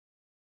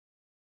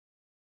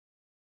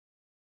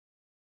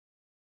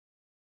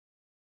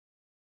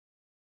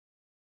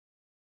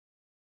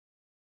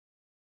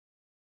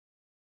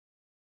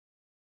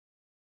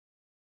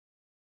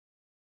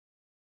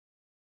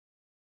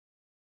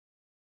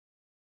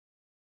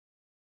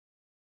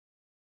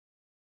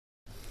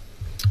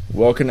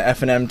Welcome to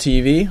FNM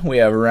TV. We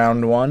have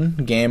round one,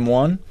 game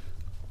one.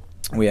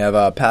 We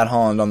have Pat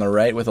Holland on the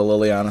right with a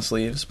Liliana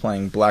sleeves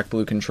playing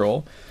black-blue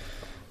control.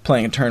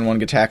 Playing a turn one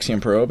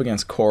Gataxian Probe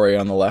against Corey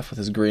on the left with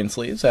his green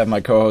sleeves. I have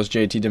my co-host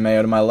JT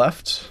DIMAIO to my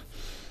left.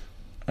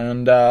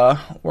 And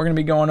we're going to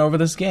be going over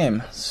this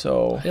game.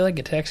 So I like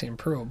Gataxian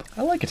Probe.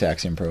 I like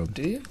Gataxian Probe.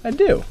 Do you? I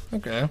do.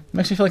 Okay.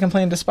 Makes me feel like I'm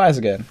playing Despise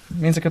again. It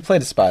means I could play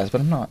Despise,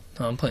 but I'm not.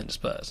 No, I'm playing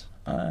Despise.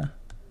 I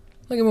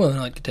like it more than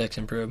I like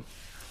Gataxian Probe.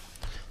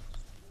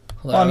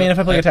 Well, I mean, if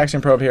I play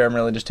Gataxian Probe here, I'm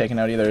really just taking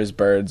out either his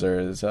birds or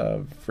his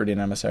Viridian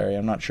Emissary.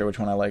 I'm not sure which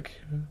one I like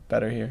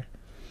better here.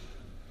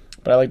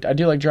 But I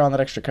do like drawing that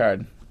extra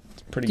card.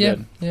 It's pretty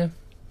good. Yeah.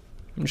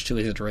 I'm just too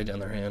lazy to write down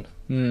their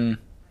hand.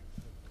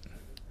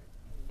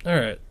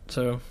 Alright,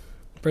 so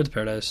Birds of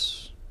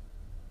Paradise.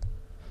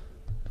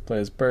 Play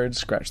his birds,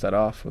 scratch that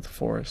off with a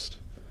forest.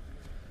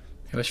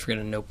 I always forget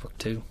a notebook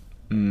too.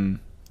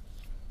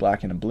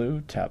 Black and a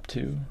blue, tap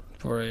 2.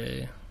 For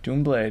a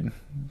Doomblade.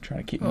 Trying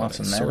to keep moths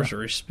in there.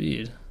 Sorcery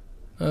speed.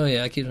 Oh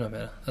yeah, I keep my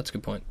meta. That's a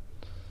good point.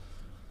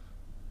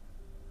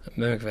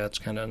 Mimic Vat's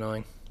kinda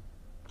annoying.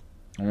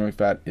 Mimic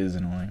Vat is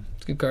annoying.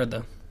 It's a good card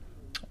though.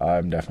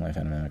 I'm definitely a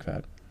fan of Mimic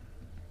Vat.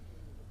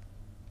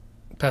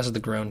 Passes the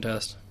ground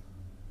test.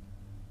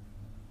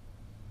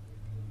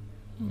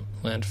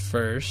 Land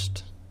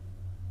first.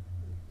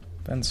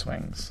 Then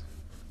swings.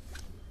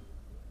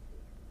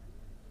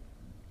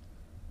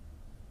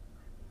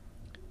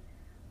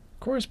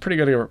 Corey's pretty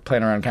good at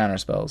playing around counter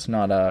spells,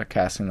 not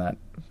casting that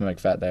Mimic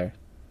Vat there.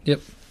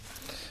 Yep.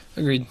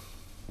 Agreed.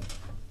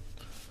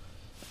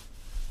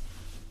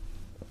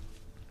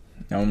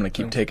 Now I'm going to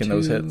keep taking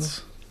those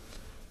hits.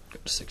 Go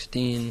to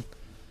 16.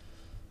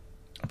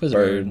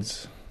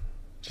 Birds.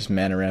 Just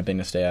mana ramping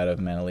to stay out of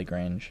mana leak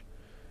range.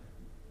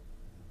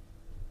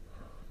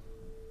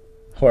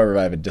 However, if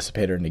I have a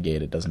Dissipator and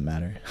Negate, it doesn't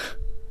matter.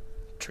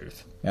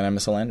 Truth. And I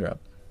miss a land drop.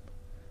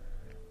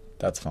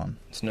 That's fun.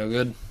 It's no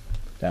good.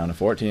 Down to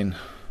 14.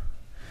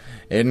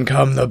 In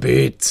come the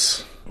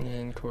beats.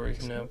 And Corey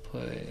can now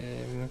play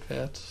a Mimic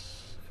Vat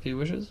if he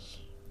wishes.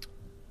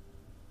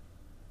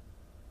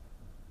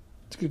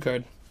 It's a good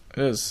card.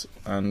 It is.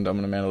 And I'm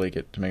going to mana leak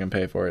it to make him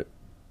pay for it.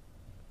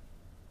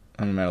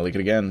 I'm going to mana leak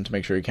it again to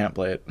make sure he can't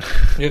play it.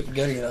 Yep,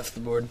 gotta get off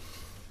the board.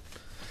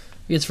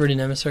 If he gets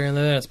Viridian Emissary on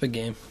there, that's a big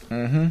game.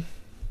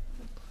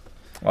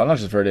 Well, not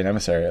just Viridian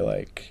Emissary,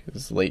 like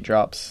his late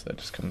drops, that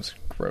just comes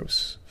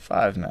gross.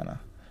 5 mana.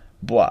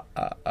 Blah.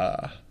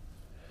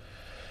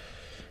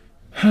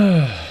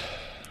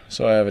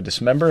 So I have a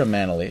Dismember, a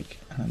Mana Leak,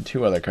 and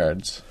 2 other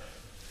cards.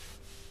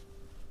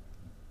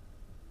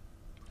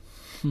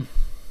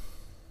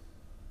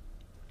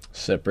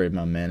 Separate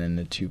my mana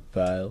into 2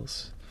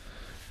 piles.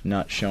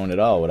 Not showing at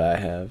all what I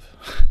have.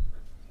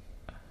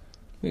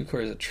 Maybe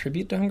Corey has a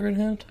Tribute to Hunger in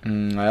hand?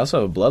 I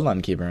also have a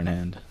Bloodline Keeper in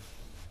hand.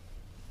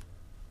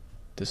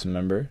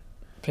 Dismember.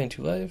 Paying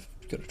 2 life,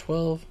 go to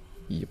 12.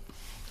 Yep.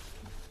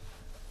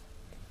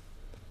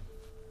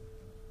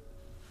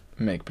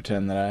 Make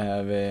pretend that I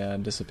have a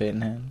Dissipate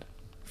in hand.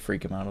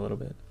 Freak him out a little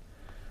bit.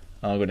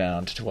 I'll go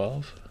down to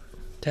 12.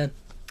 10.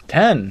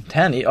 10!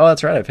 Oh,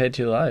 that's right. I paid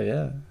 2 live,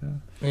 yeah.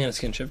 Yeah, a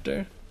Skin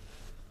Shifter.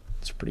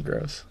 It's pretty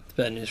gross. It's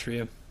bad news for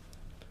you.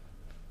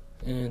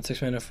 And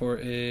 6 mana for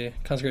a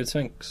Consecrated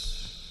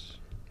Sphinx.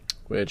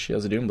 Which he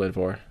has a Doomblade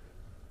for.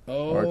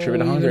 Oh, or Tribute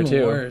to Hunger,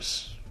 too.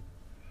 Worse.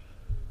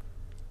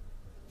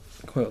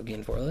 Well,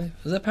 gain 4 life.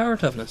 Is that power or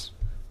toughness?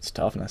 It's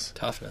toughness.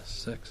 Toughness,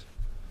 6.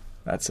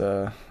 That's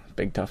a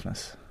big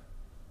toughness.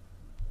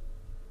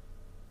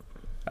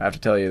 I have to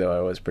tell you, though,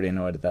 I was pretty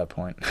annoyed at that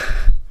point.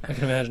 I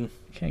can imagine.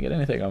 Can't get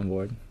anything on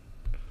board.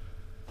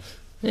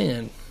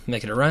 And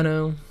make it a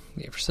Rhino.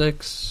 Get for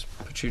 6.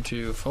 Put you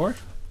to 4.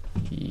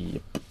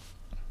 Yep.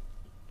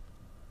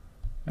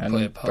 Play a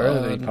And pod.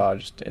 barely pod,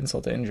 just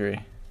insult to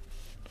injury.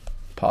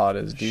 Pod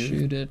is due.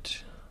 Shoot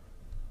it.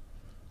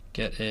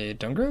 Get a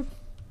Dungrove?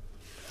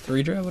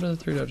 3-drop? What other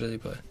 3-drop does he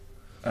play?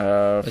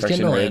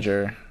 Phyrexian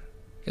Rager.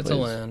 Gets a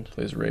land.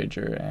 Plays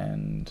Rager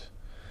and...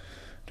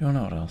 don't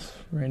know what else.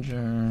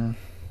 Rager...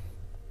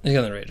 He's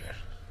got the Rager.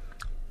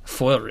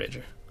 Foil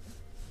Rager.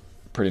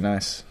 Pretty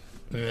nice.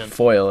 Man.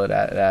 Foil, it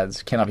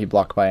adds. Cannot be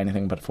blocked by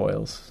anything but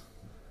foils.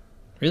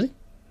 Really?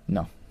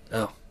 No.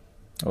 Oh.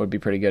 It would be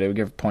pretty good. It would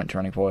give a point to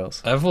running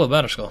foils. I have a full of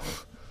Batterskull.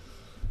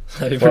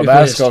 Well,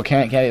 Batterskull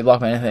can't be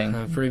blocked by anything.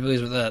 I'm pretty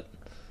pleased with that.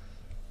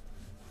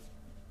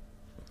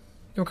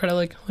 You know what card I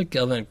like? I like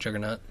Galvanic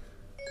Juggernaut.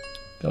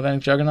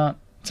 Galvanic Juggernaut?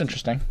 It's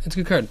interesting. It's a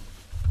good card.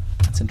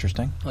 It's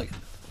interesting. I like it.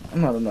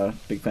 I'm not a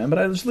big fan, but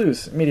I just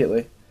lose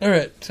immediately.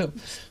 Alright, so...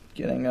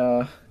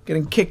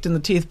 Getting kicked in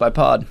the teeth by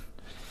Pod.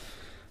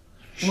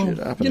 Shit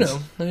happens. You know,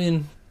 I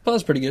mean,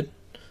 Pod's pretty good.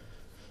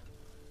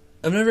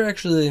 I've never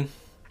actually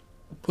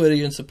played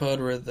against a Pod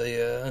where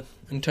the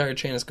entire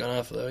chain has gone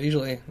off, though. I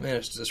usually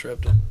manage to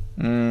disrupt it.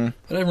 But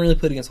I haven't really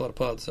played against a lot of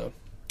Pods, so...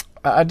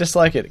 I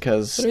dislike it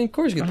because... I mean,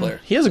 Corey's a good player.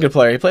 He is a good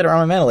player. He played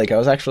around my Mana Leak. I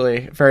was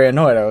actually very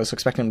annoyed. I was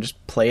expecting him to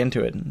just play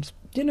into it. And just...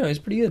 You know, he's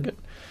pretty good.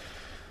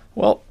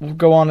 Well, we'll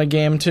go on to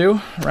game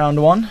 2,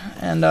 round 1,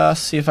 and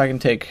see if I can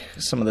take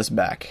some of this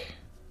back.